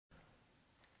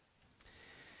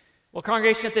Well,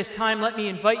 congregation, at this time, let me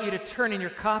invite you to turn in your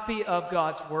copy of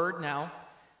God's Word now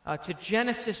to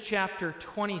Genesis chapter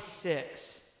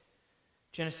 26.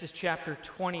 Genesis chapter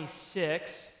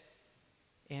 26.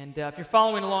 And if you're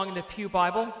following along in the Pew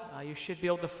Bible, you should be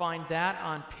able to find that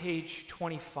on page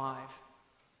 25.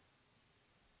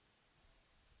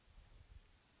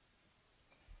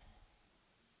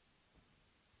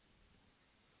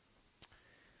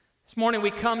 This morning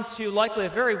we come to likely a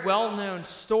very well-known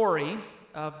story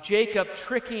of Jacob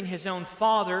tricking his own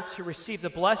father to receive the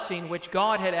blessing which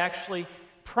God had actually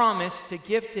promised to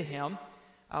give to him.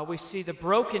 We see the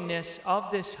brokenness of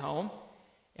this home,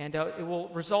 and it will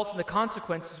result in the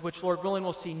consequences, which Lord willing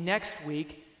we'll see next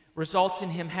week, results in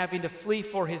him having to flee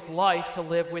for his life to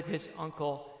live with his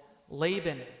uncle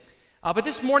Laban. But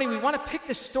this morning we want to pick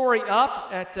the story up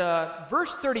at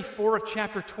verse 34 of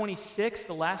chapter 26,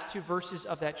 the last two verses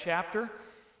of that chapter.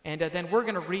 And then we're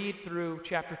going to read through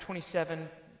chapter 27,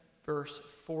 verse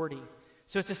 40.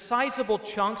 So it's a sizable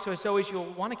chunk, so as always,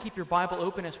 you'll want to keep your Bible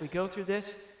open as we go through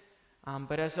this.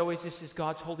 But as always, this is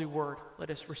God's holy word. Let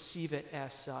us receive it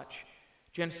as such.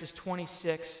 Genesis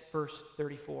 26, verse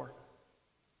 34.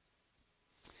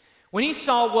 When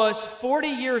Esau was 40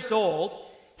 years old,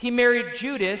 he married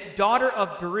Judith, daughter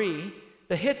of Beri,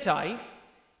 the Hittite,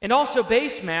 and also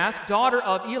Basemath, daughter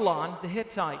of Elon, the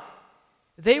Hittite.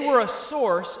 They were a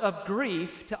source of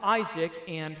grief to Isaac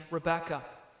and Rebekah.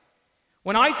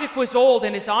 When Isaac was old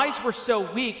and his eyes were so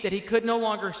weak that he could no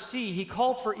longer see, he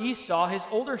called for Esau, his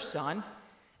older son,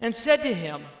 and said to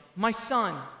him, "My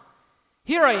son."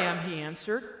 "Here I am," he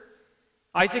answered.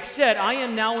 Isaac said, "I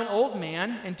am now an old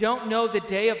man and don't know the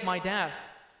day of my death.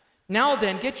 Now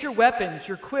then, get your weapons,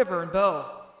 your quiver and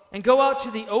bow, and go out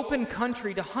to the open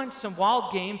country to hunt some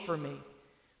wild game for me.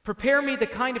 Prepare me the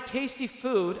kind of tasty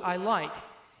food I like,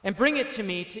 and bring it to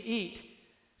me to eat,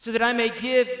 so that I may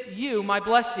give you my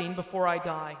blessing before I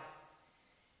die."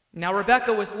 Now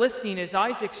Rebekah was listening as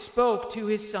Isaac spoke to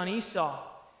his son Esau.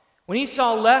 When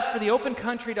Esau left for the open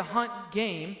country to hunt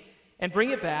game and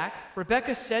bring it back,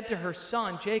 Rebekah said to her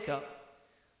son Jacob,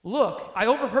 "Look, I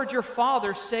overheard your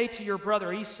father say to your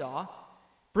brother Esau,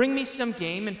 'Bring me some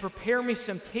game and prepare me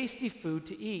some tasty food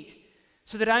to eat,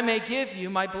 so that I may give you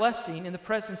my blessing in the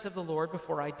presence of the Lord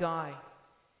before I die.'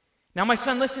 Now, my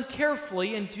son, listen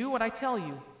carefully and do what I tell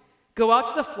you. Go out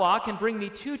to the flock and bring me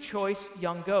 2 choice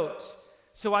young goats,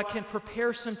 so I can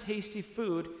prepare some tasty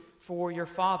food for your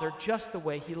father just the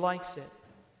way he likes it.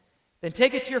 Then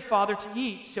take it to your father to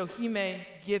eat, so he may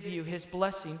give you his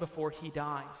blessing before he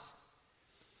dies."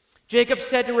 Jacob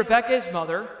said to Rebekah, his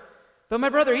mother, "But my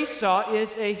brother Esau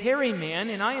is a hairy man,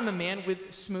 and I am a man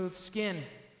with smooth skin.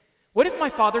 What if my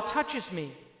father touches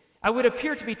me? I would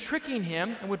appear to be tricking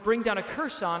him and would bring down a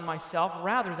curse on myself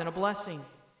rather than a blessing."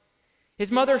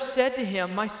 His mother said to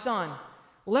him, "My son,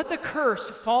 let the curse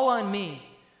fall on me.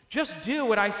 Just do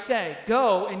what I say.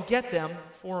 Go and get them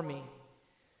for me."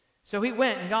 So he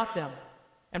went and got them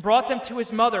and brought them to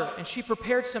his mother, and she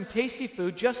prepared some tasty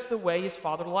food just the way his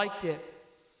father liked it.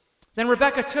 Then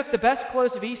Rebekah took the best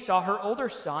clothes of Esau, her older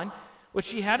son, which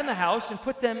she had in the house, and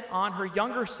put them on her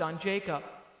younger son, Jacob.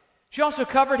 She also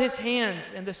covered his hands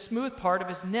and the smooth part of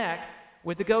his neck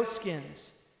with the goat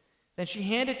skins. Then she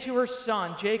handed to her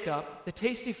son, Jacob, the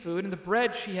tasty food and the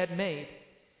bread she had made.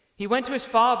 He went to his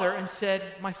father and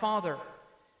said, "My father."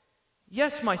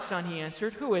 "Yes, my son," he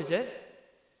answered. "Who is it?"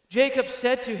 Jacob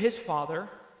said to his father,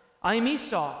 "I am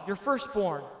Esau, your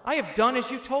firstborn. I have done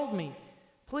as you told me.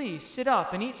 Please sit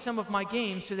up and eat some of my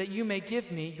game so that you may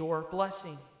give me your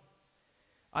blessing."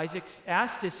 Isaac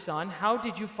asked his son, "How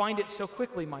did you find it so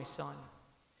quickly, my son?"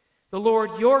 "The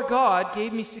Lord your God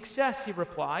gave me success," he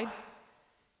replied.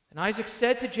 And Isaac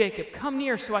said to Jacob, "Come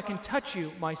near so I can touch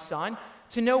you, my son,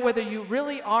 to know whether you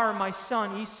really are my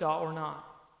son Esau or not."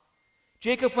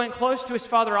 Jacob went close to his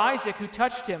father Isaac, who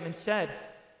touched him and said,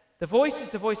 "The voice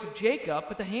is the voice of Jacob,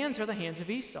 but the hands are the hands of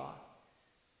Esau."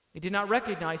 He did not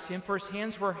recognize him, for his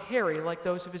hands were hairy like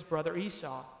those of his brother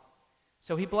Esau.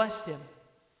 So he blessed him.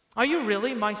 "Are you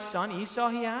really my son Esau?"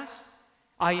 he asked.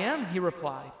 "I am," he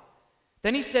replied.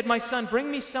 Then he said, "My son,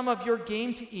 bring me some of your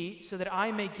game to eat, so that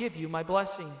I may give you my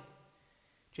blessing."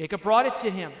 Jacob brought it to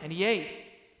him, and he ate.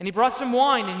 And he brought some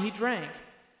wine, and he drank.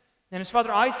 Then his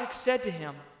father Isaac said to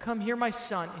him, "Come here, my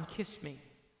son, and kiss me."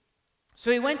 So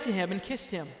he went to him and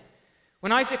kissed him.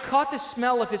 When Isaac caught the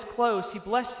smell of his clothes, he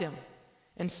blessed him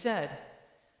and said,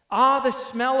 "Ah, the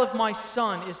smell of my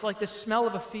son is like the smell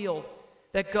of a field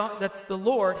that the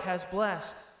Lord has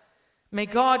blessed. May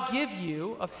God give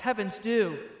you of heaven's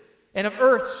dew and of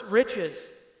earth's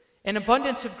riches, an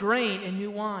abundance of grain and new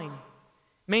wine.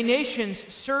 May nations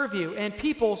serve you and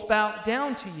peoples bow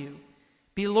down to you.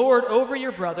 Be Lord over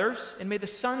your brothers, and may the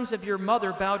sons of your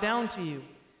mother bow down to you.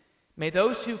 May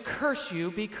those who curse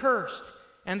you be cursed,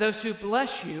 and those who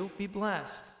bless you be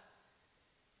blessed."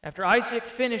 After Isaac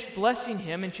finished blessing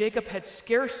him, and Jacob had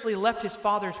scarcely left his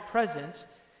father's presence,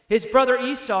 his brother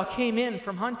Esau came in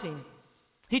from hunting.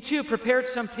 He too prepared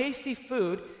some tasty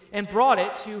food and brought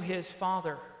it to his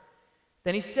father.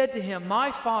 Then he said to him,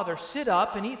 "My father, sit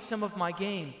up and eat some of my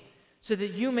game, so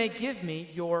that you may give me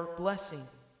your blessing."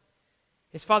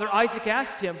 His father Isaac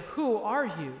asked him, "Who are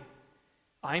you?"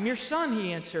 "I am your son,"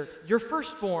 he answered, "your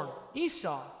firstborn,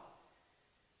 Esau."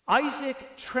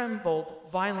 Isaac trembled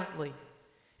violently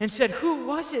and said, "Who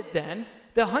was it then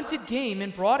that hunted game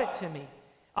and brought it to me?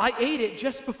 I ate it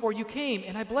just before you came,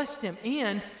 and I blessed him,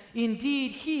 and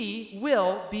indeed he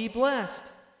will be blessed."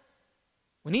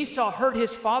 When Esau heard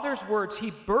his father's words,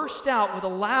 he burst out with a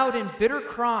loud and bitter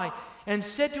cry and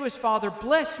said to his father,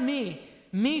 "Bless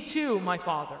me too, my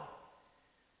father."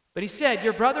 But he said,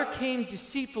 "Your brother came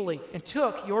deceitfully and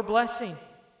took your blessing."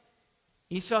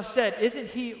 Esau said, "Isn't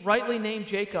he rightly named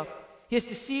Jacob? He has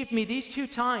deceived me these 2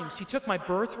 times. He took my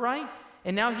birthright,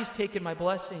 and now he's taken my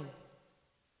blessing."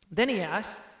 Then he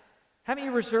asked, "Haven't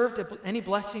you reserved any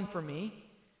blessing for me?"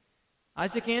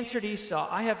 Isaac answered Esau,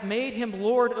 "I have made him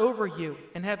lord over you,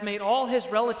 and have made all his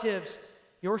relatives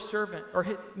your servant, or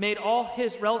made all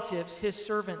his relatives his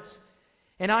servants,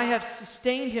 and I have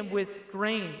sustained him with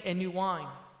grain and new wine.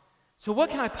 So what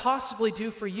can I possibly do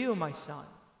for you, my son?"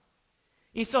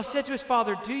 Esau said to his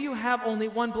father, "Do you have only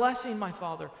one blessing, my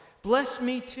father? Bless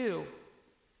me too,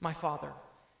 my father."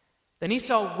 Then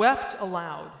Esau wept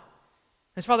aloud.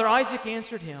 His father Isaac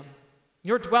answered him,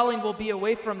 "Your dwelling will be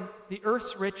away from the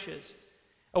earth's riches,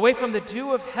 away from the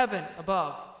dew of heaven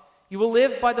above. You will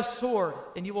live by the sword,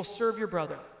 and you will serve your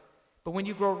brother. But when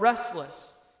you grow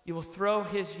restless, you will throw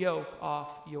his yoke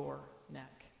off your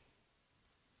neck."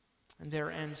 And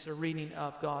there ends the reading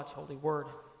of God's holy word.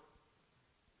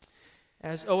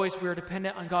 As always, we are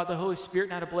dependent on God the Holy Spirit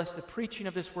now to bless the preaching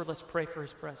of this word. Let's pray for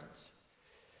his presence.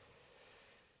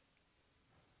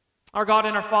 Our God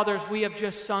and our Father, as we have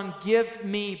just sung, "Give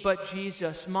me but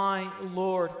Jesus, my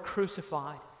Lord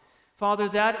crucified." Father,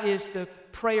 that is the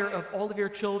prayer of all of your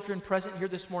children present here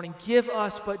this morning. Give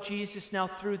us but Jesus now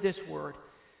through this word.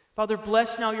 Father,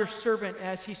 bless now your servant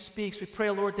as he speaks. We pray,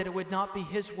 Lord, that it would not be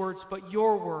his words, but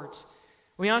your words.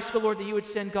 We ask, Lord, that you would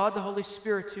send God the Holy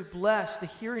Spirit to bless the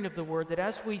hearing of the word, that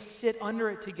as we sit under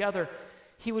it together,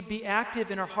 he would be active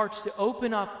in our hearts to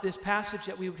open up this passage,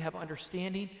 that we would have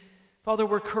understanding. Father,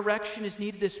 where correction is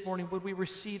needed this morning, would we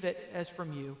receive it as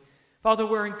from you? Father,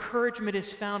 where encouragement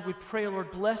is found, we pray,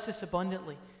 Lord, bless us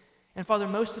abundantly. And Father,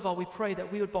 most of all, we pray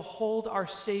that we would behold our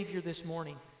Savior this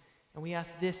morning. And we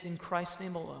ask this in Christ's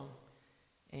name alone.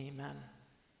 Amen.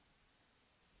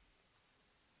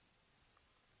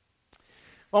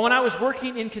 Well, when I was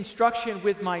working in construction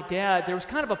with my dad, there was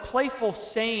kind of a playful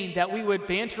saying that we would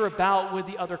banter about with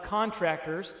the other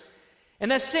contractors. And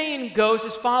that saying goes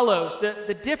as follows: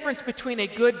 the difference between a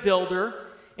good builder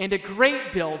and a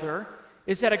great builder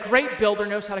is that a great builder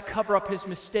knows how to cover up his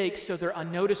mistakes so they're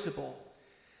unnoticeable.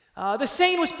 The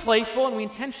saying was playful, and we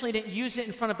intentionally didn't use it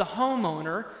in front of the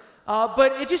homeowner,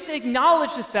 but it just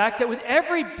acknowledged the fact that with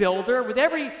every builder, with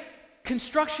every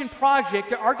construction project,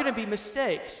 there are going to be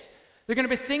mistakes. There are going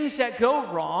to be things that go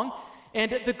wrong,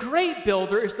 and the great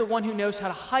builder is the one who knows how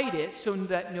to hide it so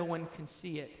that no one can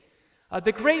see it.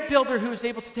 The great builder who is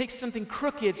able to take something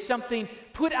crooked, something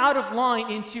put out of line,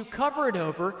 and to cover it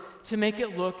over to make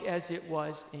it look as it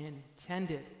was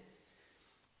intended.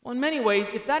 Well, in many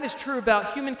ways, if that is true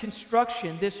about human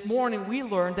construction, this morning we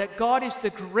learned that God is the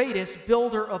greatest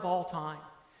builder of all time.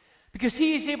 Because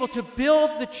he is able to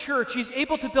build the church, he's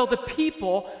able to build the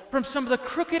people from some of the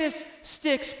crookedest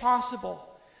sticks possible.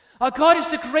 God is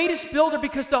the greatest builder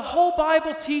because the whole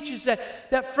Bible teaches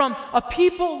that from a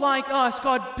people like us,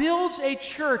 God builds a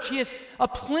church. He has a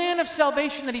plan of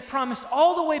salvation that he promised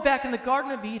all the way back in the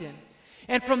Garden of Eden.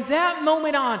 And from that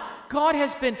moment on, God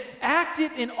has been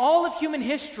active in all of human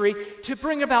history to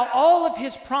bring about all of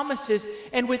his promises.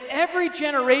 And with every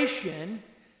generation,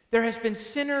 there has been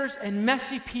sinners and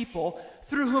messy people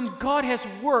through whom God has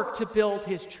worked to build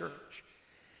his church.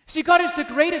 See, God is the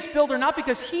greatest builder not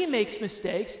because he makes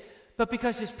mistakes, but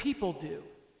because his people do.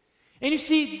 And you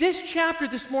see, this chapter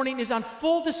this morning is on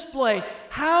full display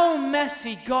how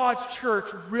messy God's church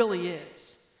really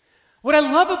is. What I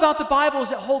love about the Bible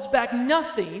is it holds back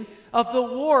nothing of the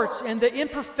warts and the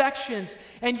imperfections,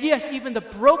 and yes, even the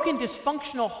broken,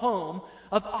 dysfunctional home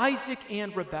of Isaac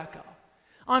and Rebekah.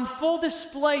 On full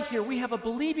display here, we have a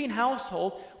believing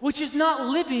household which is not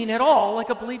living at all like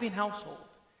a believing household.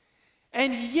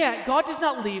 And yet, God does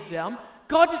not leave them.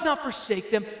 God does not forsake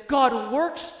them. God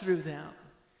works through them.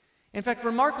 In fact,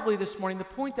 remarkably this morning, the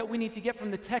point that we need to get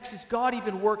from the text is God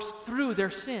even works through their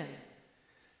sin.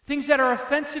 Things that are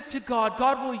offensive to God,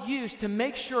 God will use to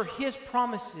make sure his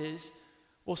promises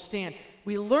will stand.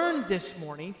 We learned this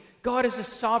morning, God is a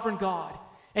sovereign God,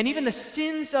 and even the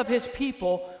sins of his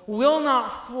people will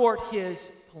not thwart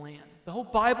his plan. The whole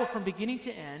Bible from beginning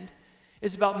to end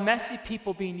is about messy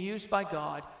people being used by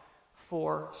God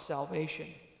for salvation,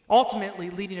 ultimately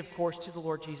leading, of course, to the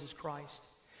Lord Jesus Christ.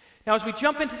 Now, as we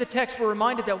jump into the text, we're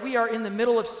reminded that we are in the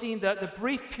middle of seeing the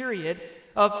brief period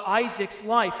of Isaac's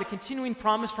life, the continuing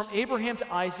promise from Abraham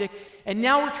to Isaac, and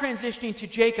now we're transitioning to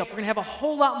Jacob. We're going to have a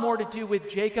whole lot more to do with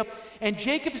Jacob, and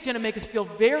Jacob is going to make us feel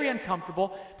very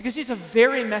uncomfortable because he's a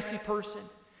very messy person.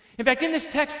 In fact, in this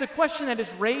text, the question that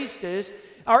is raised is,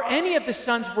 are any of the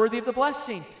sons worthy of the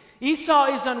blessing? Esau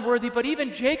is unworthy, but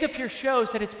even Jacob here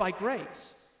shows that it's by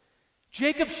grace.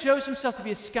 Jacob shows himself to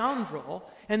be a scoundrel,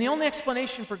 and the only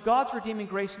explanation for God's redeeming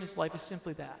grace in his life is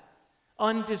simply that.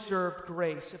 Undeserved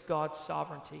grace of God's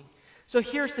sovereignty. So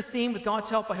here's the theme. With God's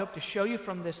help, I hope to show you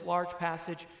from this large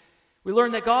passage. We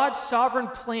learn that God's sovereign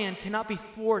plan cannot be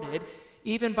thwarted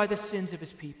even by the sins of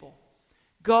his people.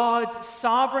 God's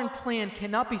sovereign plan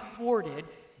cannot be thwarted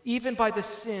even by the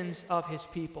sins of his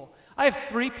people. I have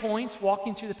 3 points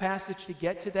walking through the passage to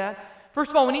get to that.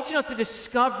 First of all, we need to note the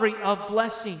discovery of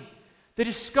blessing. The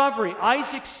discovery,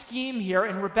 Isaac's scheme here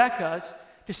and Rebekah's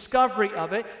discovery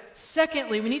of it.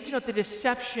 Secondly, we need to note the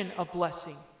deception of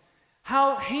blessing.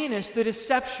 How heinous the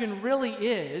deception really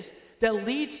is that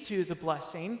leads to the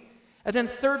blessing. And then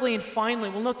thirdly and finally,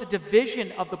 we'll note the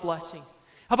division of the blessing.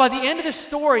 How by the end of the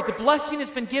story, the blessing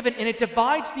has been given and it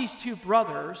divides these two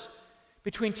brothers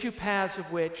between two paths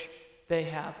of which they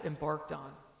have embarked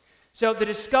on. So the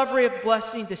discovery of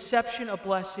blessing, deception of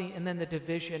blessing, and then the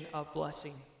division of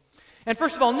blessing. And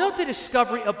first of all, note the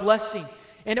discovery of blessing.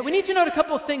 And we need to note a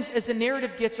couple of things as the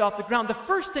narrative gets off the ground. The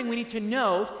first thing we need to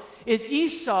note is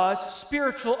Esau's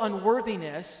spiritual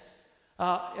unworthiness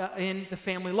in the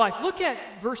family life. Look at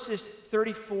verses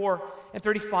 34 and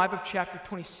 35 of chapter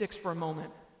 26 for a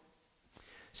moment. It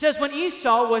says, when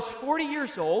Esau was 40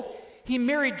 years old, he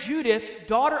married Judith,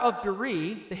 daughter of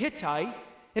Beri, the Hittite,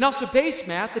 and also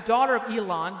Basemath, the daughter of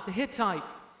Elon, the Hittite.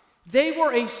 They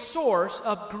were a source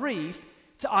of grief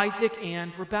to Isaac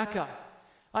and Rebekah.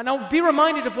 Now, be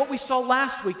reminded of what we saw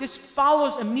last week. This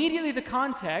follows immediately the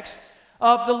context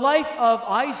of the life of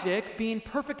Isaac being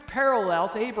perfect parallel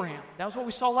to Abraham. That was what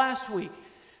we saw last week.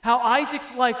 How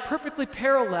Isaac's life perfectly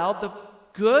paralleled the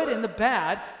good and the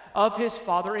bad of his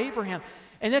father Abraham.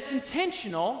 And that's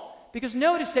intentional because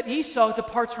notice that Esau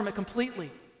departs from it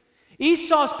completely.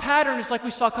 Esau's pattern is like we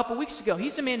saw a couple weeks ago.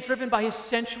 He's a man driven by his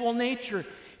sensual nature.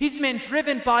 He's a man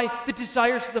driven by the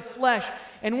desires of the flesh.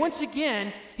 And once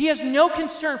again, he has no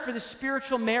concern for the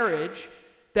spiritual marriage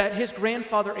that his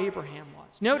grandfather Abraham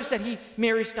was. Notice that he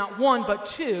marries not one, but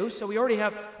two, so we already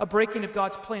have a breaking of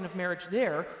God's plan of marriage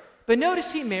there. But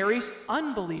notice he marries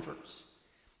unbelievers.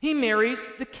 He marries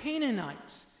the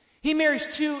Canaanites. He marries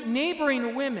two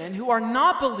neighboring women who are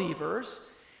not believers,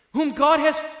 whom God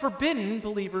has forbidden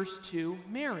believers to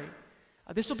marry.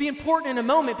 This will be important in a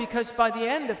moment because by the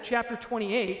end of chapter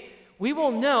 28, we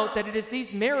will note that it is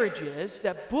these marriages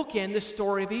that bookend the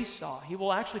story of Esau. He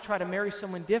will actually try to marry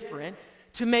someone different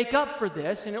to make up for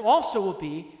this, and it also will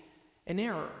be an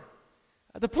error.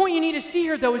 The point you need to see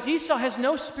here, though, is Esau has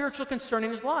no spiritual concern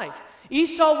in his life.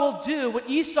 Esau will do what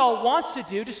Esau wants to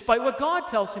do despite what God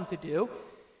tells him to do.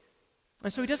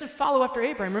 And so he doesn't follow after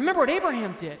Abraham. Remember what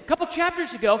Abraham did. A couple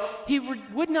chapters ago, he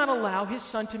would not allow his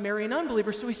son to marry an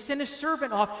unbeliever, so he sent his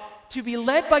servant off to be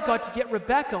led by God to get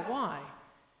Rebekah. Why?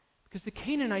 Because the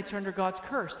Canaanites are under God's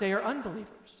curse. They are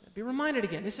unbelievers. Be reminded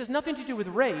again, this has nothing to do with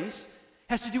race. It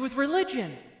has to do with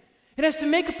religion. It has to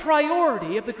make a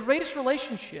priority of the greatest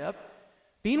relationship,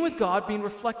 being with God, being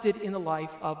reflected in the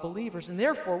life of believers. And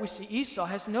therefore, we see Esau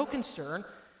has no concern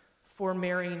for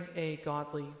marrying a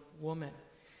godly woman.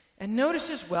 And notice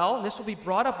as well, and this will be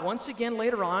brought up once again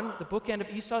later on, the bookend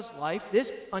of Esau's life,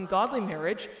 this ungodly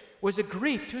marriage was a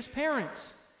grief to his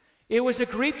parents. It was a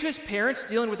grief to his parents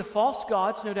dealing with the false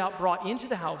gods no doubt brought into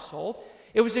the household.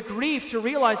 It was a grief to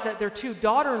realize that their two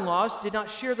daughter-in-laws did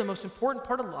not share the most important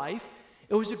part of life.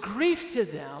 It was a grief to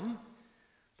them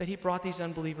that he brought these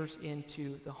unbelievers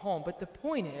into the home. But the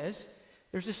point is,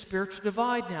 there's a spiritual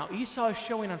divide now. Esau is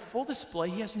showing on full display.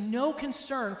 He has no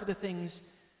concern for the things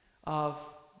of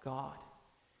God.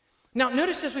 Now,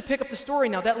 notice as we pick up the story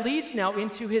now, that leads now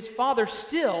into his father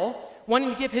still wanting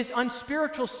to give his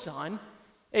unspiritual son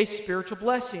a spiritual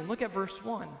blessing. Look at verse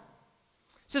 1. It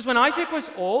says, when Isaac was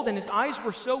old and his eyes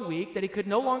were so weak that he could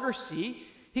no longer see,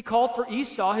 he called for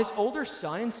Esau, his older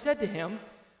son, and said to him,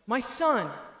 "My son."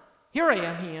 "Here I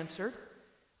am," he answered.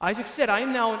 Isaac said, "I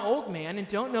am now an old man and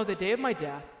don't know the day of my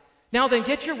death. Now then,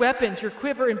 get your weapons, your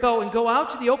quiver and bow, and go out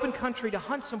to the open country to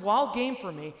hunt some wild game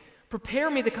for me. Prepare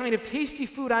me the kind of tasty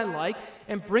food I like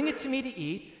and bring it to me to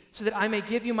eat so that I may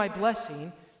give you my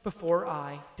blessing before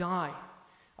I die."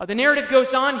 The narrative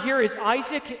goes on. Here is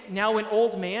Isaac, now an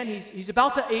old man. He's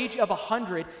about the age of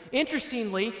 100.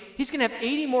 Interestingly, he's going to have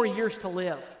 80 more years to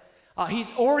live.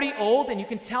 He's already old, and you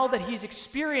can tell that he's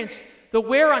experienced the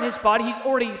wear on his body. He's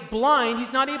already blind.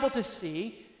 He's not able to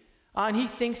see, and he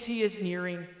thinks he is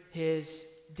nearing his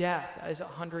death as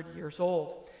 100 years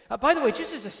old. By the way,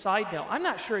 just as a side note, I'm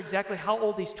not sure exactly how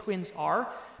old these twins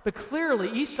are, but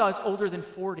clearly Esau is older than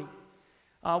 40.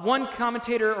 One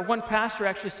commentator or one pastor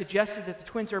actually suggested that the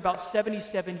twins are about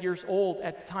 77 years old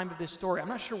at the time of this story. I'm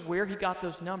not sure where he got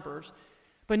those numbers.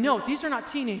 But note, these are not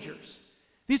teenagers.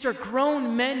 These are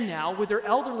grown men now with their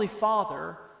elderly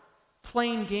father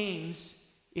playing games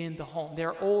in the home.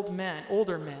 They're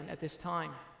older men at this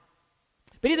time.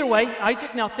 But either way,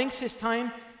 Isaac now thinks his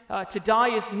time to die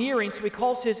is nearing, so he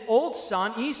calls his old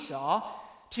son Esau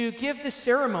to give the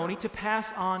ceremony to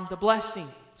pass on the blessing.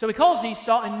 So he calls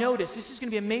Esau, and notice, this is going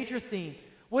to be a major theme.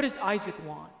 What does Isaac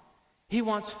want? He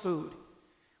wants food.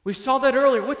 We saw that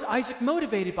earlier. What's Isaac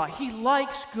motivated by? He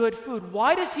likes good food.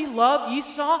 Why does he love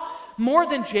Esau more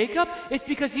than Jacob? It's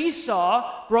because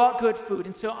Esau brought good food.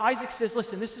 And so Isaac says,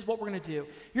 listen, this is what we're going to do.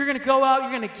 You're going to go out, you're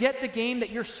going to get the game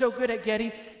that you're so good at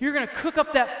getting. You're going to cook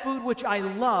up that food which I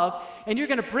love, and you're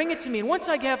going to bring it to me. And once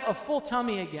I have a full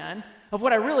tummy again of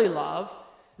what I really love,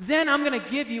 then I'm going to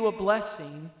give you a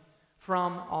blessing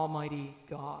from Almighty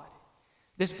God.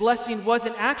 This blessing was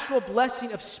an actual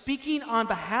blessing of speaking on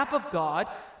behalf of God,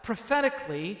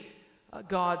 prophetically,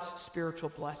 God's spiritual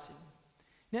blessing.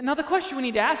 Now the question we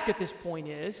need to ask at this point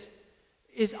is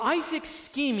Isaac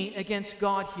scheming against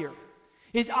God here?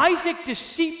 Is Isaac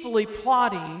deceitfully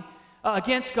plotting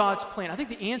against God's plan? I think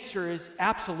the answer is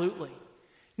absolutely.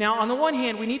 Now, on the one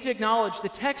hand, we need to acknowledge the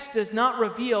text does not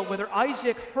reveal whether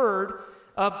Isaac heard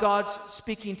of God's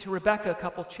speaking to Rebekah a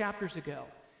couple chapters ago.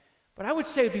 But I would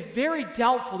say it would be very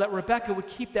doubtful that Rebekah would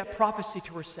keep that prophecy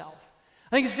to herself.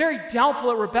 I think it's very doubtful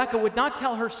that Rebekah would not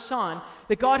tell her son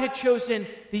that God had chosen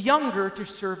the younger to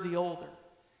serve the older.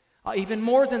 Even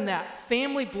more than that,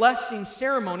 family blessing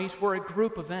ceremonies were a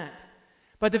group event.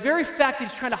 By the very fact that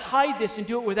he's trying to hide this and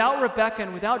do it without Rebekah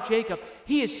and without Jacob,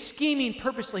 he is scheming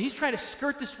purposely. He's trying to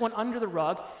skirt this one under the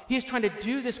rug. He is trying to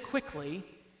do this quickly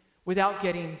without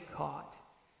getting caught.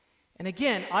 And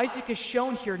again, Isaac is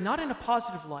shown here not in a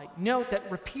positive light. Note that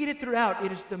repeated throughout,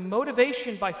 it is the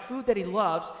motivation by food that he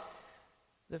loves,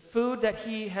 the food that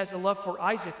he has a love for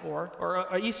Isaac for,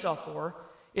 or Esau for,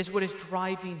 is what is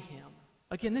driving him.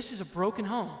 Again, this is a broken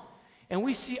home. And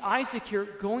we see Isaac here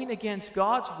going against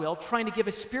God's will, trying to give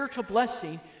a spiritual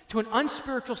blessing to an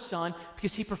unspiritual son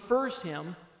because he prefers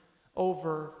him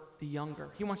over the younger.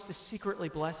 He wants to secretly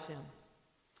bless him.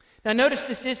 Now notice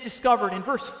this is discovered in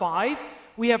verse 5.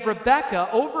 We have Rebekah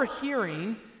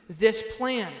overhearing this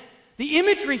plan. The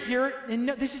imagery here, and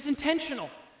this is intentional.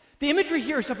 The imagery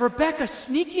here is of Rebekah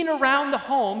sneaking around the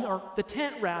home, or the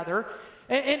tent rather,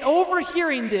 and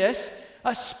overhearing this,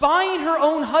 spying her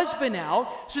own husband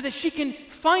out so that she can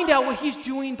find out what he's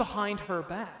doing behind her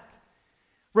back.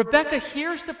 Rebekah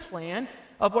hears the plan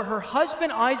of what her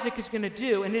husband Isaac is going to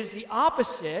do, and it is the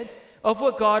opposite of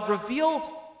what God revealed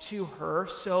to her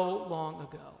so long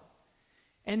ago.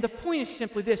 And the point is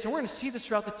simply this, and we're going to see this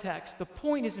throughout the text. The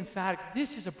point is emphatic.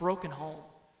 This is a broken home.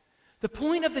 The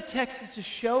point of the text is to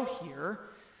show here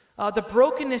the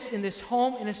brokenness in this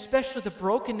home, and especially the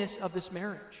brokenness of this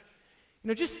marriage. You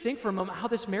know, just think for a moment how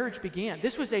this marriage began.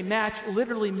 This was a match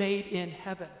literally made in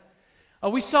heaven.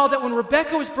 We saw that when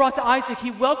Rebekah was brought to Isaac,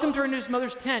 he welcomed her into his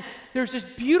mother's tent. There's this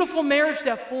beautiful marriage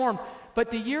that formed,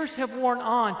 but the years have worn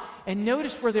on, and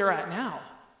notice where they're at now.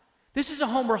 This is a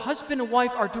home where husband and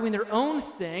wife are doing their own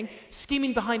thing,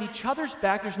 scheming behind each other's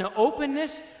back. There's no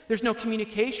openness. There's no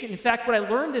communication. In fact, what I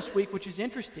learned this week, which is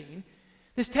interesting,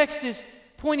 this text is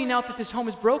pointing out that this home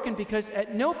is broken because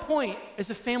at no point is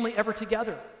a family ever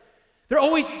together. They're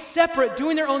always separate,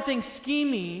 doing their own thing,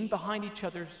 scheming behind each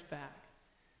other's back.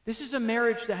 This is a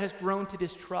marriage that has grown to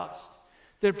distrust.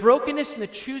 The brokenness and the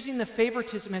choosing the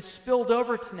favoritism has spilled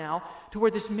over to now to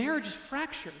where this marriage is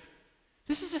fractured.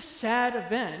 This is a sad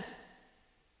event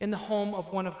in the home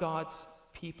of one of God's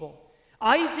people.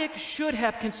 Isaac should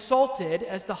have consulted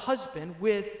as the husband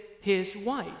with his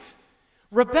wife.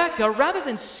 Rebekah, rather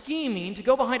than scheming to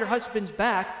go behind her husband's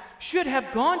back, should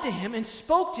have gone to him and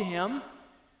spoke to him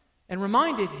and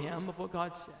reminded him of what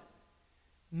God said.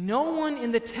 No one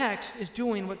in the text is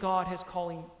doing what God is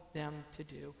calling them to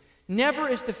do. Never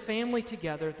is the family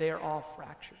together. They are all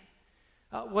fractured.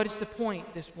 What is the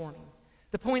point this morning?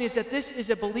 The point is that this is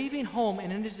a believing home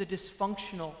and it is a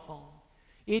dysfunctional home.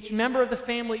 Each member of the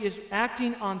family is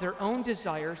acting on their own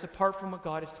desires apart from what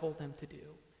God has told them to do.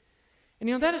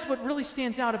 And that is what really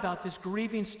stands out about this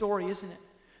grieving story, isn't it?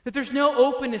 That there's no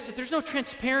openness, that there's no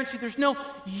transparency, there's no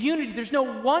unity, there's no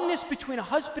oneness between a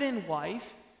husband and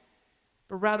wife,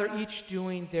 but rather each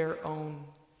doing their own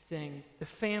thing. The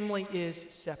family is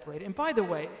separated. And by the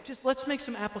way, just let's make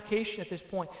some application at this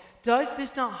point. Does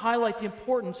this not highlight the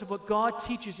importance of what God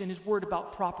teaches in His Word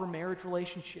about proper marriage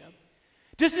relationship?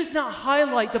 Does this not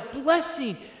highlight the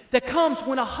blessing that comes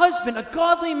when a husband, a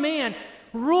godly man,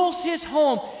 rules his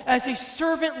home as a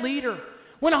servant leader?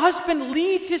 When a husband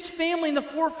leads his family in the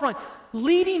forefront,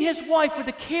 leading his wife with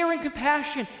the care and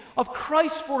compassion of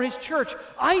Christ for His church.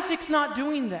 Isaac's not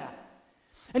doing that.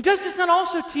 And does this not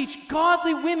also teach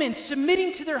godly women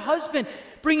submitting to their husband,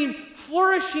 bringing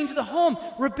flourishing to the home?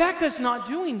 Rebekah's not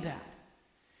doing that.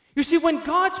 You see, when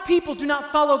God's people do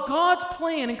not follow God's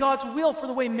plan and God's will for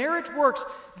the way marriage works,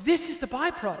 this is the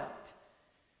byproduct.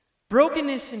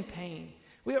 Brokenness and pain.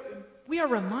 We are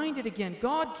reminded again,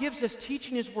 God gives us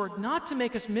teaching His Word not to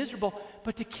make us miserable,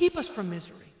 but to keep us from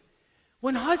misery.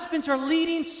 When husbands are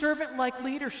leading servant-like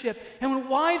leadership, and when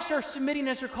wives are submitting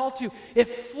as they're called to, it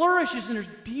flourishes and there's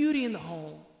beauty in the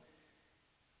home.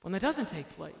 When that doesn't take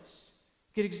place,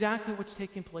 you get exactly what's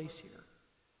taking place here.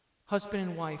 Husband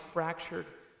and wife fractured,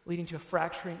 leading to a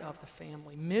fracturing of the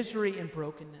family, misery and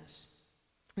brokenness.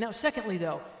 Now, secondly,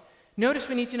 though, notice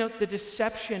we need to note the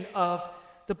deception of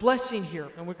the blessing here,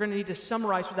 and we're going to need to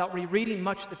summarize without rereading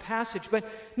much of the passage, but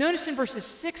notice in verses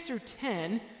 6 through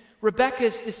 10,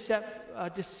 Rebekah's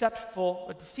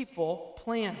deceitful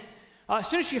plan. As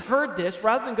soon as she heard this,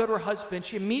 rather than go to her husband,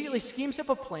 she immediately schemes up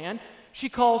a plan. She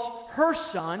calls her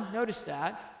son, notice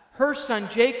that, her son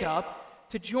Jacob,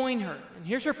 to join her. And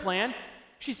here's her plan.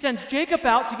 She sends Jacob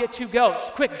out to get 2 goats.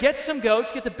 Quick, get some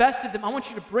goats, get the best of them. I want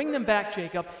you to bring them back,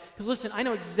 Jacob. Because listen, I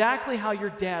know exactly how your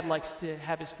dad likes to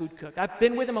have his food cooked. I've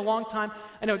been with him a long time.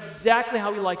 I know exactly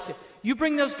how he likes it. You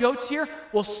bring those goats here,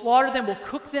 we'll slaughter them, we'll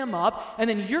cook them up, and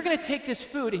then you're going to take this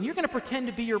food and you're going to pretend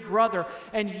to be your brother,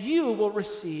 and you will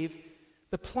receive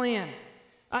the plan.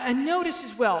 And notice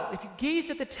as well, if you gaze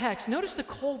at the text, notice the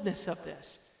coldness of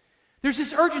this. There's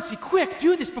this urgency. Quick,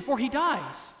 do this before he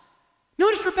dies.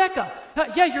 Notice Rebekah.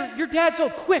 Your dad's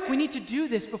old. Quick, we need to do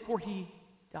this before he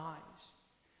dies.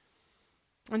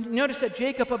 And notice that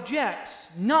Jacob objects,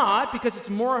 not because it's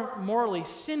morally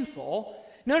sinful.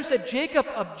 Notice that Jacob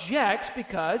objects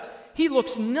because he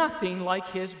looks nothing like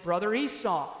his brother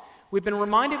Esau. We've been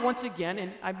reminded once again,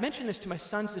 and I mentioned this to my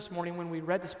sons this morning when we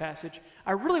read this passage,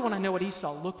 I really want to know what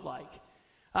Esau looked like.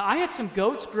 I had some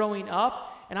goats growing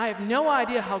up, and I have no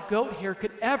idea how goat hair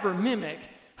could ever mimic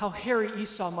how hairy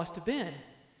Esau must have been.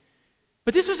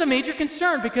 But this was a major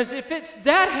concern, because if it's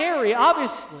that hairy,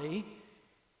 obviously,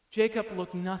 Jacob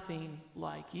looked nothing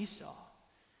like Esau.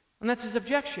 And that's his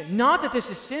objection. Not that this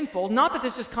is sinful, not that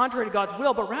this is contrary to God's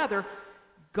will, but rather,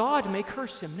 God may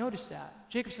curse him. Notice that.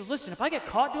 Jacob says, listen, if I get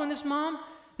caught doing this, Mom,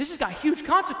 this has got huge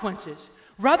consequences.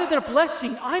 Rather than a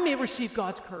blessing, I may receive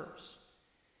God's curse.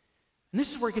 And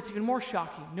this is where it gets even more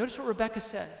shocking. Notice what Rebekah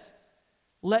says.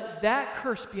 Let that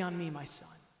curse be on me, my son.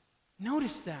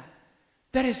 Notice that.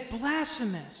 That is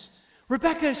blasphemous.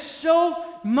 Rebekah is so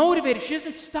motivated. She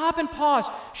doesn't stop and pause.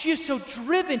 She is so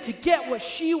driven to get what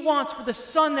she wants for the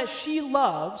son that she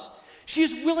loves. She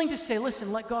is willing to say,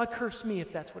 listen, let God curse me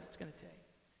if that's what it's going to take.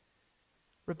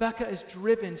 Rebekah is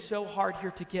driven so hard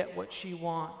here to get what she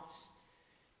wants.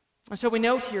 And so we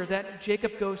note here that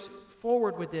Jacob goes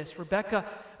forward with this. Rebekah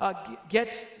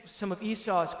gets some of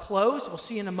Esau's clothes. We'll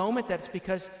see in a moment that it's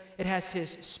because it has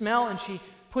his smell, and she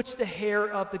puts the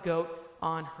hair of the goat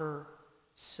on her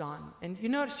son. And you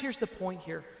notice here's the point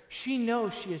here. She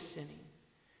knows she is sinning.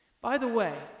 By the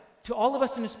way, to all of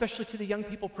us, and especially to the young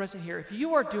people present here, if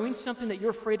you are doing something that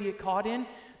you're afraid to get caught in,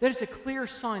 that is a clear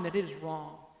sign that it is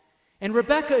wrong. And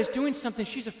Rebekah is doing something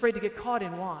she's afraid to get caught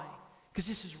in. Why? Because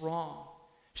this is wrong.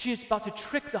 She is about to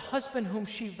trick the husband whom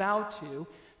she vowed to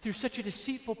through such a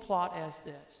deceitful plot as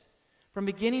this. From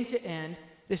beginning to end,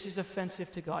 this is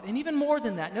offensive to God. And even more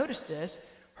than that, notice this,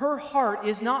 her heart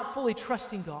is not fully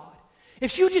trusting God.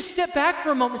 If she would just step back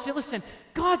for a moment and say, listen,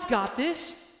 God's got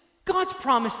this. God's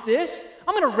promised this.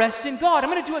 I'm going to rest in God. I'm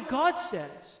going to do what God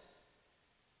says.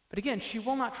 But again, she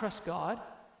will not trust God.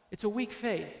 It's a weak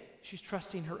faith. She's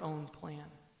trusting her own plan.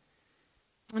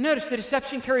 And notice the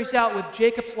deception carries out with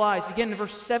Jacob's lies. Again, in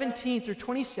verse 17 through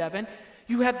 27,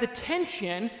 you have the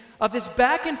tension of this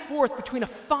back and forth between a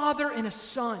father and a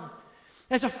son.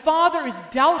 As a father is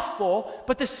doubtful,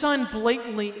 but the son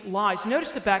blatantly lies.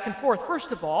 Notice the back and forth.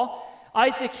 First of all,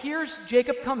 Isaac hears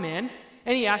Jacob come in,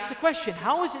 and he asks the question,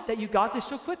 how is it that you got this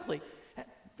so quickly?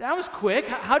 That was quick.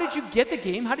 How did you get the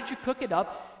game? How did you cook it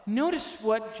up? Notice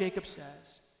what Jacob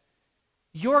says.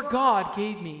 Your God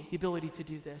gave me the ability to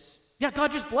do this. Yeah,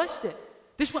 God just blessed it.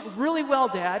 This went really well,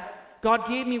 Dad. God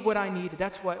gave me what I needed.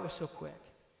 That's why it was so quick.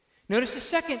 Notice the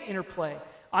second interplay.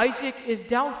 Isaac is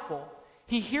doubtful.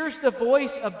 He hears the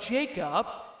voice of Jacob,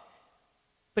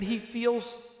 but he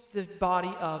feels the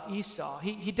body of Esau.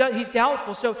 He's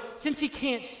doubtful. So since he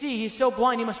can't see, he's so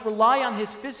blind, he must rely on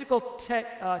his physical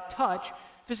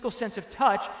sense of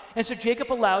touch. And so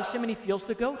Jacob allows him, and he feels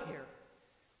the goat here.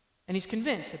 And he's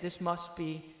convinced that this must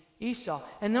be Esau.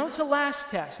 And notice the last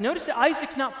test. Notice that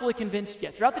Isaac's not fully convinced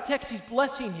yet. Throughout the text, he's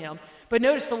blessing him. But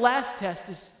notice the last test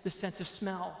is the sense of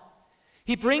smell.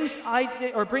 He brings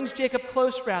Jacob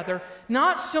close,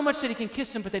 not so much that he can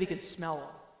kiss him, but that he can smell him.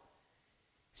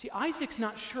 See, Isaac's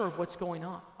not sure of what's going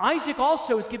on. Isaac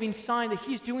also is giving sign that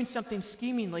he's doing something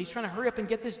schemingly. He's trying to hurry up and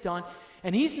get this done,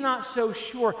 and he's not so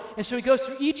sure. And so he goes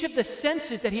through each of the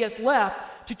senses that he has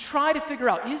left to try to figure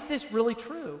out, is this really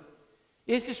true?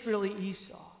 Is this really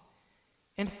Esau?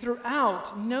 And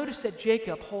throughout, notice that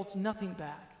Jacob holds nothing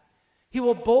back. He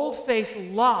will bold-faced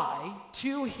lie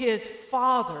to his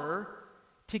father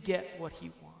to get what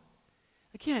he wants.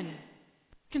 Again,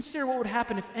 consider what would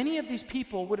happen if any of these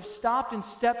people would have stopped and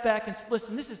stepped back and said,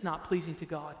 listen, this is not pleasing to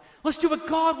God. Let's do what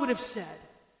God would have said.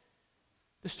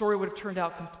 The story would have turned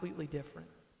out completely different.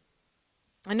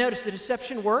 And notice the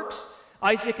deception works.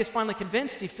 Isaac is finally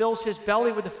convinced. He fills his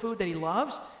belly with the food that he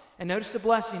loves. And notice the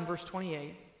blessing, verse 28.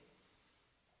 It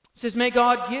says, may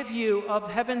God give you of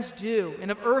heaven's dew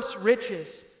and of earth's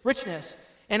richness,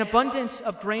 and abundance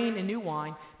of grain and new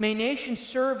wine. May nations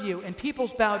serve you, and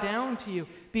peoples bow down to you.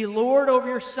 Be Lord over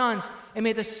your sons, and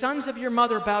may the sons of your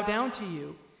mother bow down to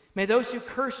you. May those who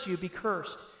curse you be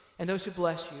cursed, and those who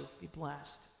bless you be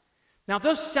blessed. Now, if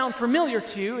those sound familiar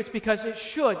to you, it's because it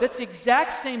should. That's the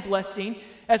exact same blessing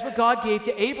as what God gave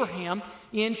to Abraham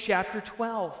in chapter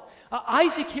 12.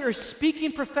 Isaac here is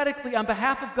speaking prophetically on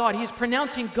behalf of God. He is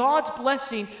pronouncing God's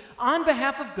blessing on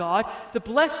behalf of God, the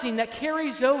blessing that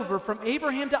carries over from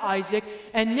Abraham to Isaac,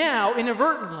 and now,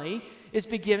 inadvertently, is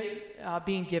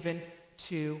being given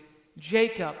to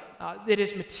Jacob. It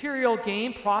is material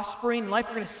gain, prospering in life.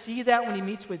 We're going to see that when he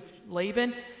meets with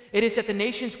Laban. It is that the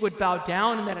nations would bow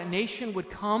down, and that a nation would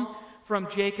come from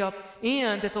Jacob,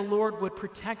 and that the Lord would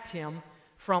protect him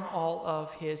from all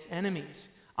of his enemies.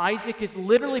 Isaac is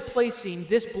literally placing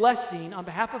this blessing on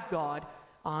behalf of God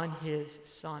on his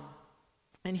son.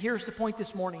 And here's the point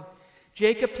this morning.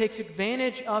 Jacob takes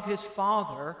advantage of his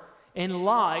father and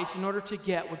lies in order to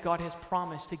get what God has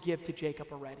promised to give to Jacob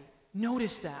already.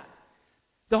 Notice that.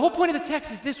 The whole point of the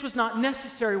text is this was not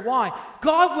necessary. Why?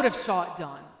 God would have saw it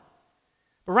done.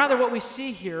 But rather what we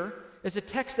see here is a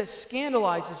text that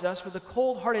scandalizes us with the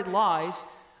cold-hearted lies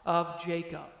of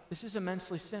Jacob. This is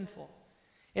immensely sinful.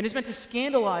 And it's meant to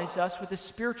scandalize us with the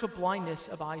spiritual blindness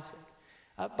of Isaac.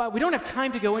 But we don't have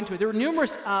time to go into it. There are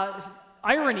numerous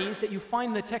ironies that you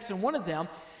find in the text, and one of them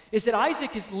is that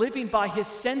Isaac is living by his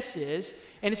senses,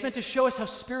 and it's meant to show us how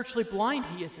spiritually blind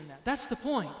he is in that. That's the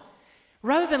point.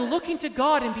 Rather than looking to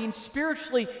God and being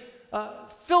spiritually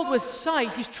filled with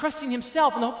sight, he's trusting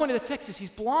himself, and the whole point of the text is he's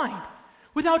blind.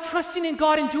 Without trusting in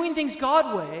God and doing things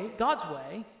God's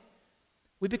way,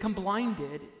 we become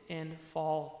blinded and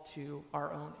fall to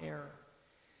our own error.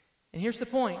 And here's the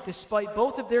point. Despite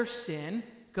both of their sin,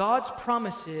 God's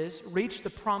promises reach the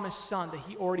promised son that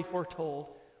he already foretold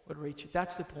would reach it.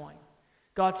 That's the point.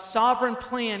 God's sovereign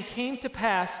plan came to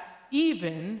pass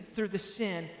even through the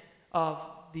sin of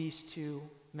these two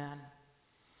men.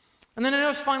 And then I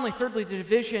notice finally, thirdly, the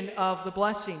division of the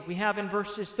blessing. We have in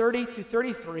verses 30 to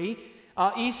 33,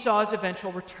 Esau's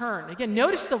eventual return. Again,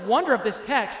 notice the wonder of this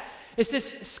text. It says,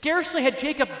 scarcely had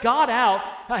Jacob got out,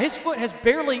 his foot has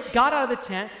barely got out of the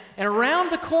tent, and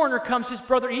around the corner comes his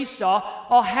brother Esau,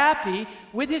 all happy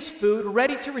with his food,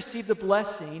 ready to receive the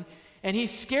blessing, and he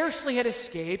scarcely had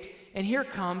escaped, and here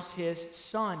comes his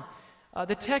son.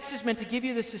 The text is meant to give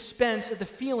you the suspense of the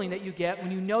feeling that you get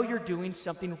when you know you're doing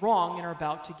something wrong and are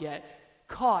about to get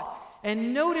caught.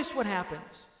 And notice what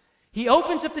happens. He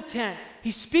opens up the tent,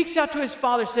 he speaks out to his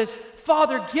father, says,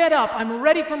 Father, get up, I'm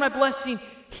ready for my blessing.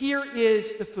 Here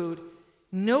is the food.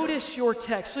 Notice your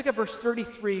text. Look at verse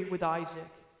 33 with Isaac.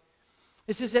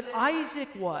 It says that Isaac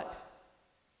what?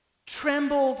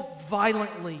 Trembled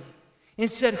violently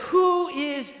and said, Who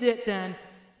was it then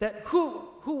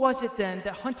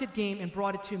that hunted game and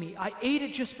brought it to me? I ate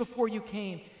it just before you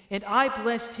came, and I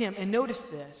blessed him. And notice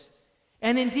this,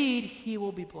 and indeed he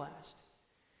will be blessed.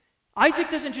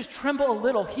 Isaac doesn't just tremble a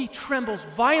little, he trembles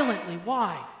violently.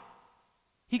 Why?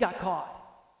 He got caught.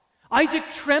 Isaac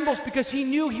trembles because he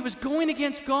knew he was going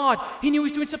against God. He knew he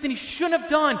was doing something he shouldn't have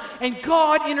done, and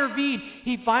God intervened.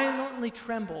 He violently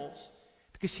trembles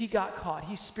because he got caught.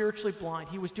 He's spiritually blind.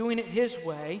 He was doing it his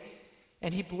way,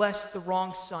 and he blessed the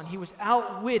wrong son. He was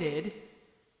outwitted,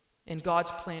 and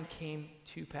God's plan came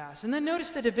to pass. And then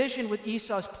notice the division with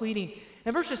Esau's pleading.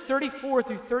 In verses 34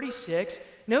 through 36,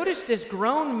 notice this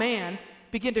grown man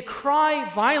begin to cry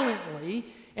violently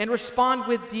and respond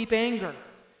with deep anger.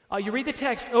 You read the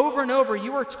text over and over,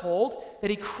 you are told that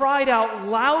he cried out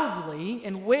loudly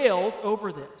and wailed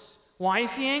over this. Why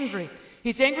is he angry?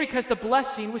 He's angry because the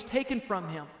blessing was taken from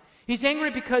him. He's angry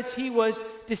because he was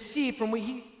deceived from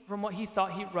what he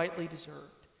thought he rightly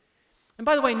deserved. And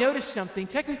by the way, notice something.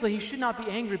 Technically, he should not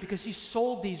be angry because he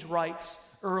sold these rights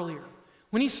earlier.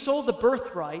 When he sold the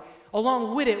birthright,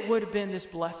 along with it would have been this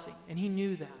blessing, and he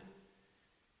knew that.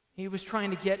 He was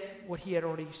trying to get what he had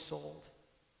already sold.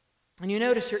 And you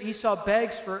notice here Esau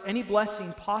begs for any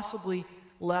blessing possibly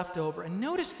left over. And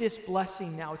notice this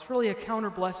blessing now. It's really a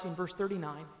counter blessing, verse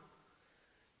 39.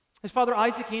 His father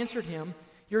Isaac answered him,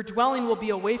 "Your dwelling will be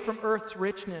away from earth's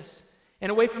richness and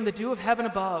away from the dew of heaven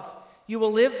above. You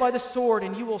will live by the sword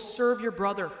and you will serve your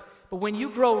brother. But when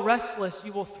you grow restless,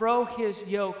 you will throw his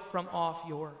yoke from off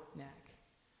your neck."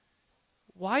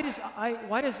 Why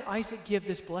does Isaac give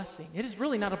this blessing? It is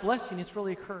really not a blessing, it's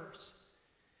really a curse.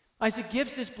 Isaac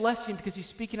gives this blessing because he's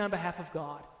speaking on behalf of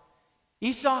God.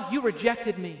 Esau, you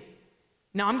rejected me.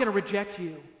 Now I'm going to reject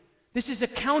you. This is a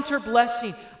counter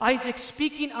blessing. Isaac,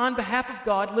 speaking on behalf of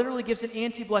God, literally gives an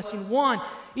anti-blessing. One,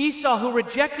 Esau, who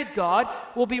rejected God,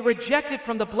 will be rejected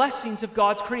from the blessings of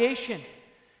God's creation.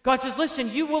 God says, listen,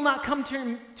 you will not come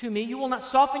to me. You will not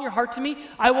soften your heart to me.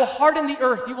 I will harden the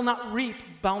earth. You will not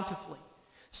reap bountifully.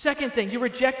 Second thing, you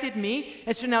rejected me,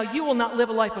 and so now you will not live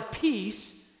a life of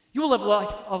peace. You will live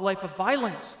a life of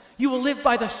violence. You will live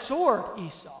by the sword,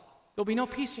 Esau. There'll be no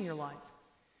peace in your life.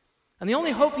 And the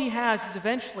only hope he has is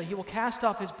eventually he will cast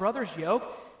off his brother's yoke,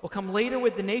 will come later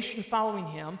with the nation following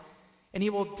him, and he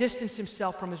will distance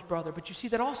himself from his brother. But you see,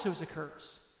 that also is a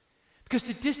curse. Because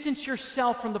to distance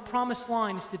yourself from the promised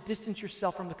line is to distance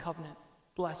yourself from the covenant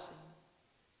blessing.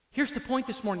 Here's the point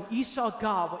this morning. Esau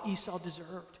got what Esau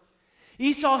deserved.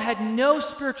 Esau had no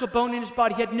spiritual bone in his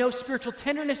body. He had no spiritual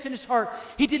tenderness in his heart.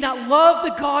 He did not love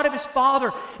the God of his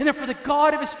father, and therefore the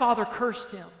God of his father cursed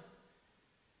him.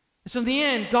 And so in the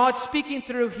end, God, speaking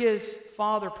through his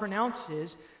father,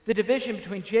 pronounces the division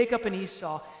between Jacob and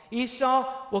Esau.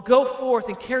 Esau will go forth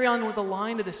and carry on with the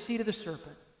line of the seed of the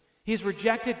serpent. He has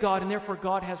rejected God, and therefore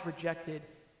God has rejected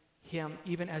him,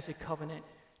 even as a covenant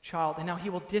child. And now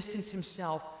he will distance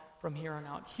himself from here on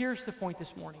out. Here's the point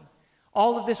this morning.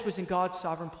 All of this was in God's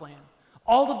sovereign plan.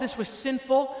 All of this was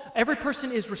sinful. Every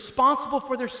person is responsible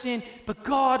for their sin, but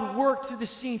God worked through the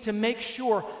scene to make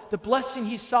sure the blessing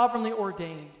he sovereignly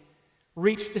ordained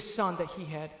reached the son that he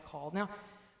had called. Now,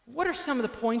 what are some of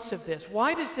the points of this?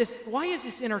 Why is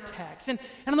this in our text? And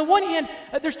on the one hand,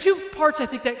 there's two parts I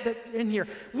think that in here.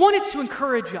 One is to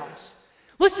encourage us.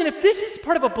 Listen, if this is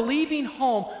part of a believing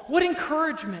home, what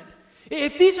encouragement.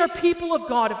 If these are people of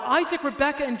God, if Isaac,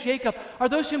 Rebekah, and Jacob are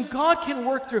those whom God can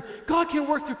work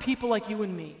through people like you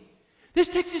and me. This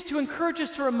text is to encourage us,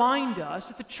 to remind us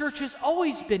that the church has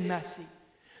always been messy.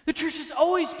 The church has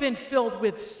always been filled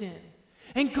with sin.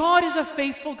 And God is a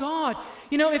faithful God.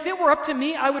 You know, if it were up to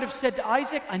me, I would have said to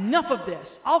Isaac, enough of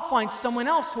this. I'll find someone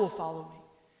else who will follow me.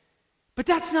 But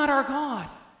that's not our God.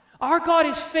 Our God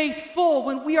is faithful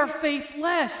when we are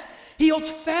faithless. He holds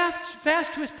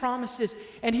fast to his promises,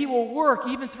 and he will work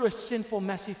even through a sinful,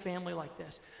 messy family like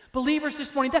this. Believers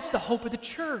this morning, that's the hope of the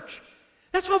church.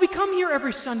 That's why we come here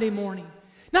every Sunday morning.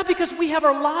 Not because we have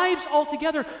our lives all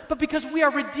together, but because we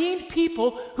are redeemed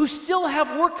people who still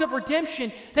have work of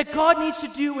redemption that God needs to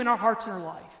do in our hearts and our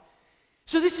life.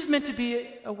 So this is meant to be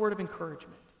a word of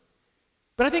encouragement.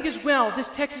 But I think as well, this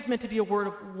text is meant to be a word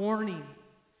of warning.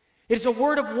 It is a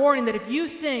word of warning that if you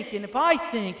think, and if I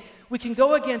think, we can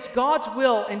go against God's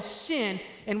will and sin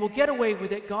and we'll get away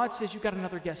with it, God says you've got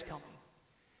another guest coming.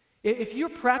 If you're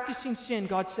practicing sin,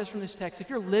 God says from this text, if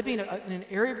you're living in an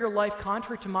area of your life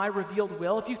contrary to my revealed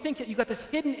will, if you think that you've got this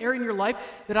hidden area in your life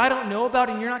that I don't know about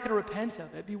and you're not going to repent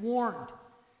of it, be warned.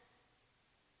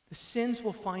 The sins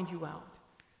will find you out.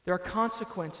 There are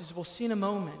consequences, we'll see in a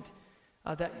moment,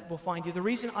 that will find you. The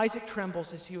reason Isaac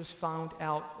trembles is he was found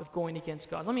out of going against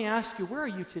God. Let me ask you, where are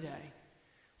you today?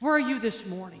 Where are you this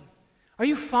morning? Are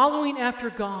you following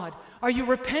after God? Are you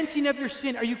repenting of your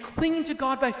sin? Are you clinging to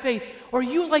God by faith? Or are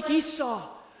you like Esau,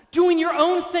 doing your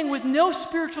own thing with no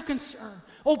spiritual concern.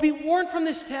 Oh, be warned from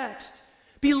this text.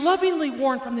 Be lovingly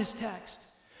warned from this text.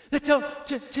 That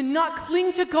to not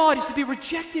cling to God is to be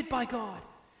rejected by God.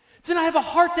 To not have a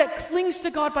heart that clings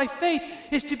to God by faith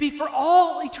is to be for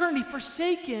all eternity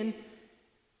forsaken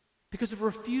because of a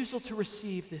refusal to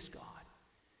receive this God.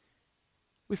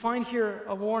 We find here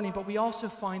a warning, but we also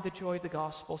find the joy of the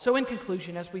gospel. So in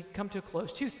conclusion, as we come to a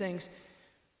close, two things.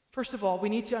 First of all, we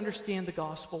need to understand the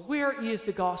gospel. Where is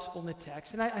the gospel in the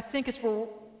text? And I think it's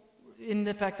in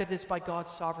the fact that it's by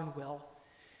God's sovereign will.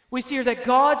 We see here that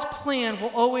God's plan will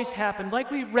always happen. Like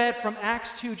we read from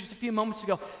Acts 2 just a few moments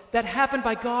ago, that happened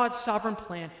by God's sovereign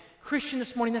plan. Christian,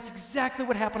 this morning, that's exactly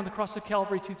what happened on the cross of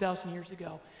Calvary 2,000 years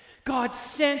ago. God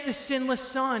sent the sinless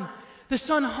Son. The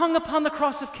Son hung upon the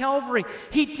cross of Calvary.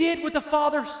 He did what the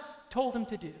Father told him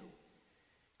to do.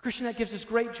 Christian, that gives us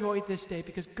great joy this day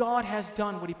because God has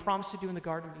done what he promised to do in the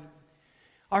Garden of Eden.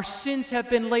 Our sins have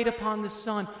been laid upon the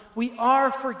Son. We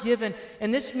are forgiven,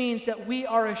 and this means that we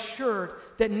are assured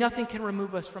that nothing can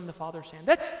remove us from the Father's hand.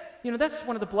 That's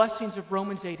one of the blessings of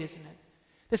Romans 8, isn't it?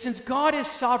 That since God is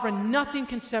sovereign, nothing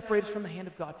can separate us from the hand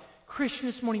of God. Christian,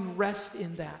 this morning, rest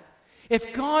in that.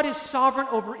 If God is sovereign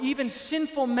over even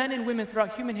sinful men and women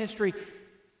throughout human history,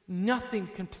 nothing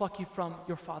can pluck you from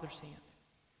your Father's hand.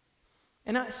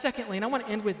 And secondly, and I want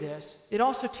to end with this, it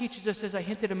also teaches us, as I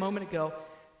hinted a moment ago,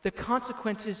 the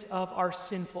consequences of our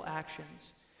sinful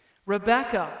actions.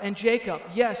 Rebekah and Jacob,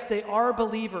 yes, they are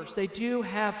believers. They do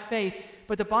have faith.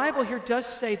 But the Bible here does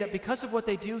say that because of what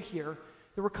they do here,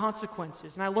 there were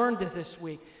consequences. And I learned this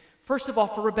week. First of all,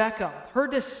 for Rebekah, her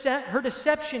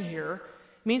deception here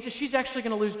means that she's actually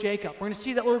going to lose Jacob. We're going to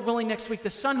see that, Lord willing, next week. The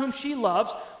son whom she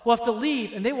loves will have to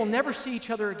leave, and they will never see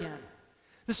each other again.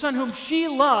 The son whom she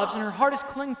loves and her heart is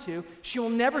clinging to, she will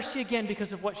never see again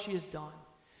because of what she has done.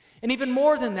 And even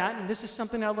more than that, and this is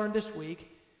something I learned this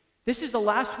week, this is the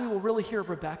last we will really hear of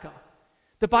Rebekah.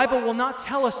 The Bible will not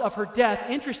tell us of her death.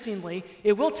 Interestingly,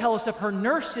 it will tell us of her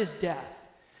nurse's death.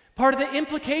 Part of the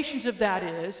implications of that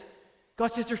is,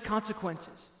 God says there's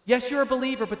consequences. Yes, you're a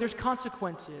believer, but there's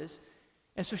consequences.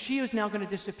 And so she is now going to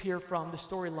disappear from the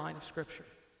storyline of Scripture.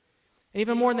 And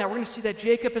even more than that, we're going to see that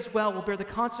Jacob as well will bear the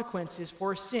consequences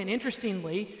for his sin.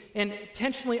 Interestingly, and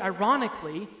intentionally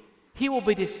ironically, he will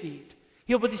be deceived.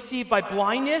 He'll be deceived by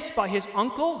blindness, by his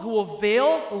uncle, who will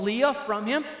veil Leah from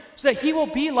him, so that he will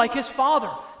be like his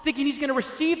father, thinking he's going to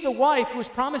receive the wife who was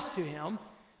promised to him,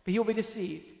 but he will be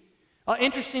deceived.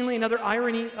 Interestingly, another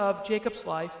irony of Jacob's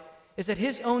life is that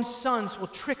his own sons will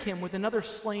trick him with another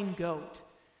slain goat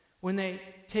when they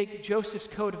take Joseph's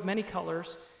coat of many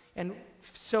colors and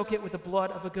soak it with the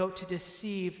blood of a goat to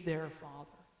deceive their father.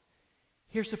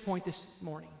 Here's the point this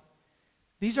morning.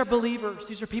 These are believers.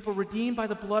 These are people redeemed by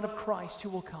the blood of Christ who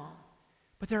will come.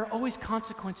 But there are always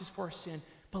consequences for our sin.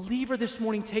 Believer, this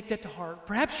morning, take that to heart.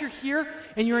 Perhaps you're here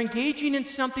and you're engaging in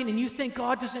something and you think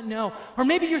God doesn't know. Or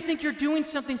maybe you think you're doing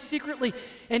something secretly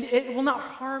and it will not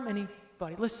harm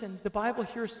anybody. Listen, the Bible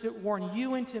here is to warn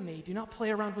you and to me. Do not play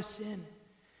around with sin.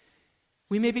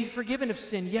 We may be forgiven of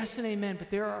sin, yes and amen, but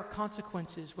there are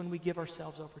consequences when we give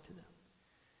ourselves over to them.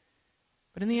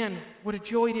 But in the end, what a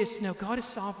joy it is to know God is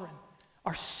sovereign.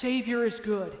 Our Savior is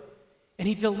good, and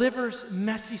he delivers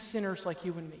messy sinners like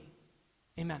you and me.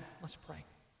 Amen. Let's pray.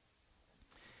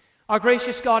 Our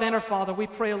gracious God and our Father, we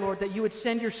pray, Lord, that you would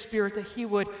send your Spirit, that he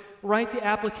would write the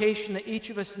application that each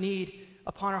of us need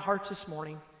upon our hearts this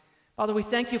morning. Father, we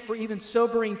thank you for even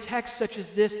sobering texts such as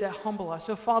this that humble us.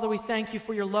 So, Father, we thank you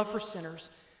for your love for sinners.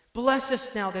 Bless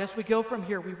us now that as we go from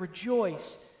here, we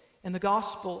rejoice in the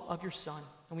gospel of your Son.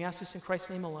 And we ask this in Christ's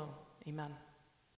name alone. Amen.